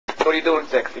What are you doing,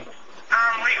 sexy?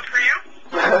 Waiting for you.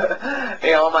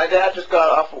 You know, my dad just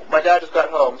got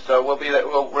home, so we're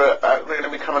going to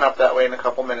be coming up that way in a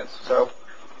couple minutes. So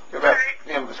you're back.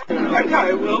 Yeah, I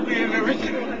probably will be in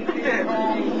everything.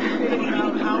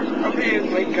 I'll be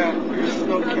in like a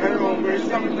personal care home or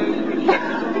something. I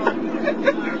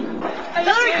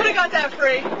thought we could have got that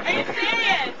free. Are you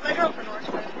serious? My girlfriend works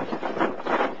there.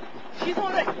 She's the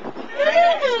one that... now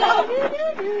you tell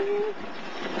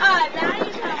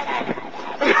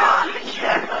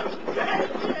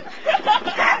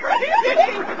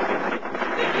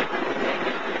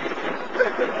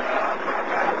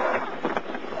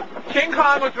King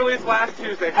Kong was released last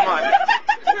Tuesday. Come on.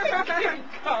 King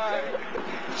Kong.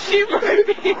 She might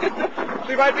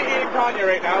be eating Tanya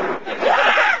right now.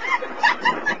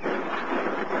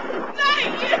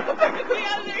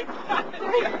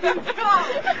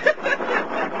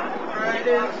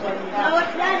 No,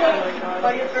 it's not it.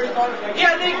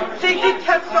 Yeah, they did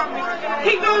test on me.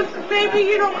 He goes, maybe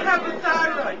you don't have a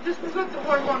thyroid. This is what the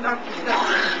hormone doctor said.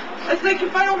 I was like,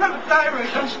 if I don't have a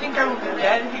thyroid, don't you think I will be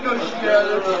dead? He goes, yeah,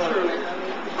 that's true.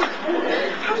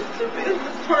 How stupid is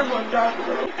this hormone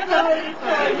doctor?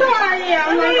 Sorry,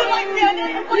 I'm like me. I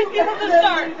didn't play people to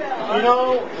start. You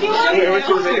know, What's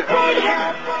your name?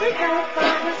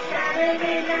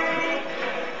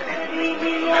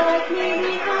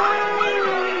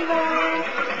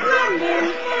 London,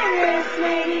 Paris,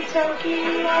 maybe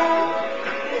Tokyo.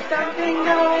 There's something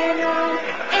going on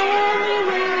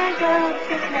anywhere I go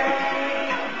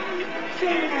tonight.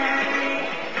 Tonight.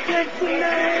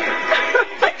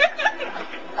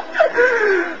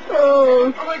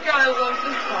 Oh my god, I love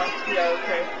this song. Yeah,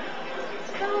 okay.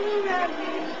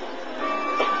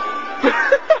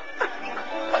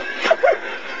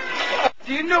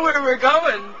 Do you know where we're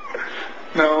going?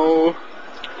 no.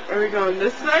 Are we going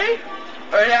this way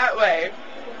or that way?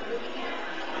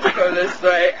 Go this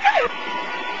way.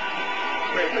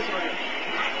 Wait, this way.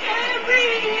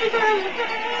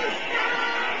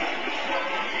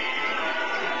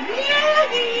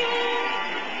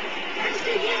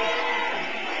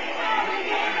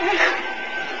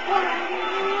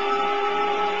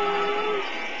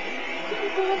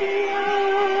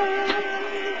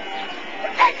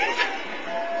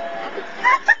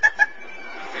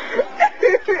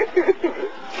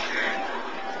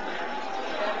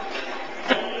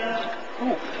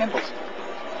 Ooh, candles.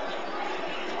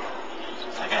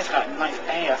 That guy's got a nice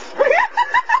ass.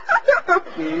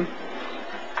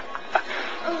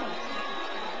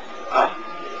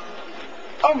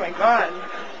 Oh my god.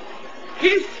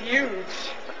 He's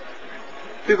huge.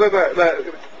 He's like that.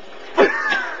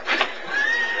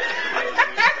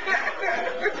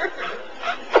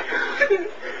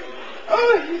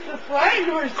 Oh, he's a flying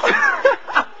horse.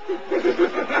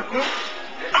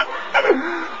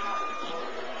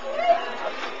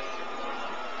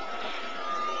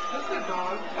 That's a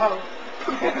dog. Oh.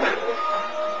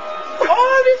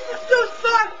 Oh, this is so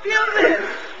soft. Feel this.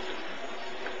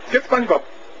 Get SpongeBob.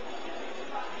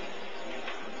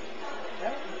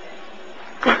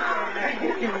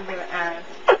 I'm even gonna ask.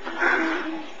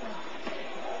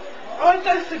 Oh, I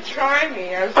thought to try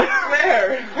me. I was swear.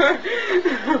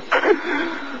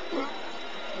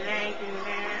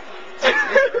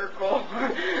 Circle.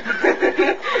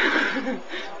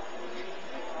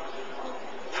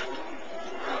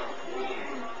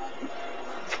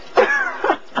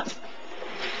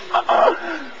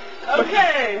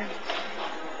 Okay.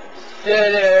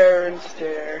 Sit there and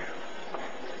stare.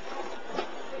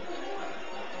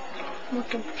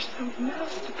 Looking for something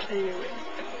else to play with.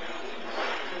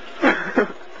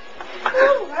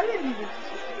 Oh, I didn't even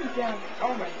see you down.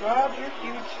 Oh my god, you're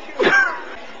huge too.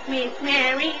 Miss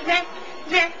Mary,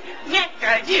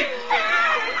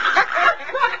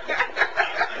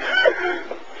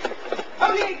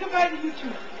 Okay, goodbye to you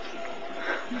two.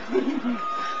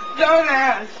 Don't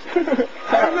ask. I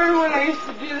remember when I used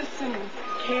to do this in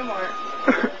Kmart.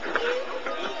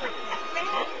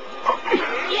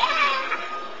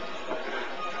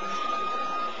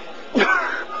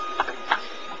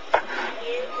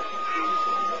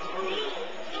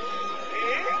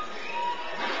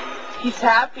 He's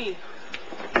happy.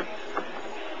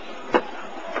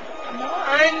 Come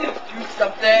on, do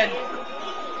something.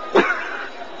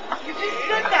 You just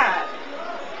said that.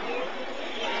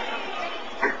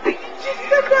 You just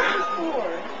said that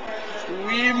before.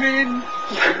 Swimming.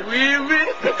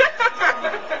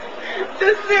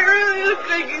 Doesn't it really look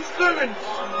like he's swimming?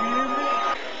 Swimming.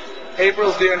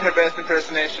 April's doing her best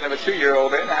impersonation of a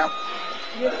 2-year-old right now.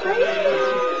 Yes, I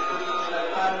am.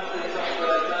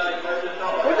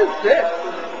 What is this?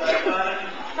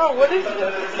 No, what is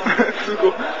this?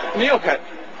 Google Neopet.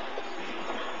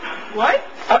 What?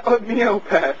 A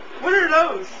Neopet. What are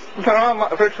those? They're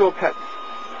all virtual pets.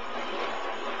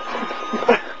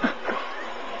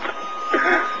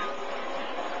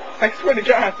 I swear to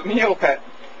God, it's a Neopet.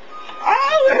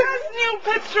 Oh, there's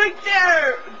Neopets right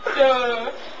there.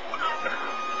 Duh.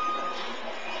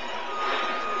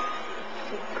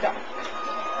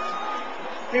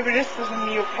 Maybe this is a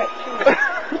Neopet too.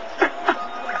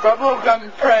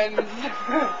 Bubblegum friends.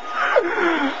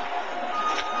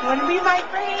 Wanna be my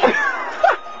friend?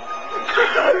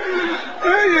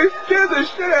 Hey, you scared the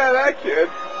shit out of that kid.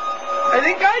 I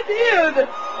think I did.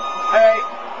 Alright.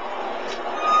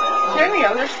 Is there any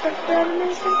other stuffed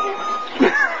animals in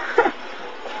here?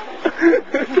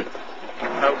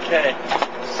 Okay,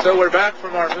 so we're back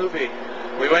from our movie.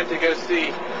 We went to go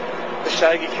see the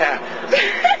Shaggy Cat.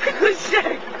 The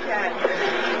Shaggy Cat.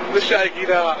 The Shaggy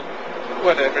Dog.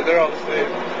 Whatever, they're all the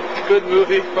same. Good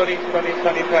movie, funny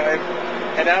time.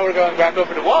 And now we're going back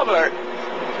over to Walmart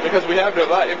because we have no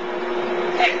life.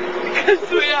 Because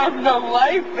we have no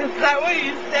life? Is that what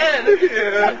you said?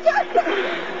 Yeah.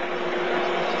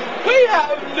 We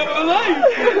have no life.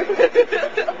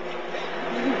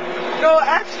 No,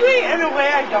 actually, in a way,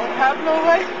 I don't have no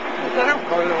life because I don't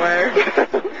go nowhere.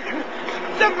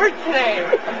 Except for today,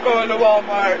 I'm going to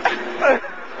Walmart.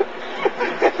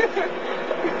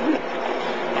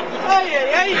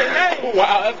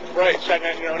 Wow, that's bright, shining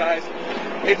out your own eyes.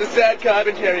 It's a sad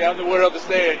commentary on the world to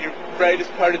say it. Your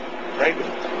brightest part of brightest.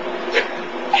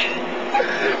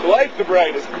 Life's the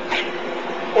brightest.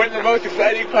 When the most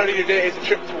exciting part of your day is a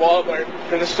trip to Walmart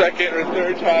for the second or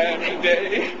third time a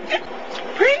day.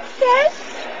 Princess?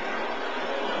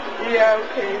 Yeah,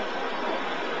 okay.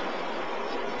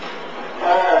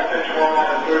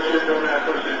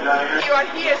 You are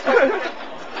here, so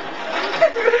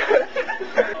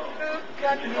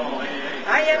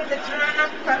I am the drama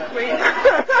queen.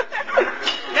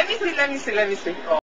 Let me see.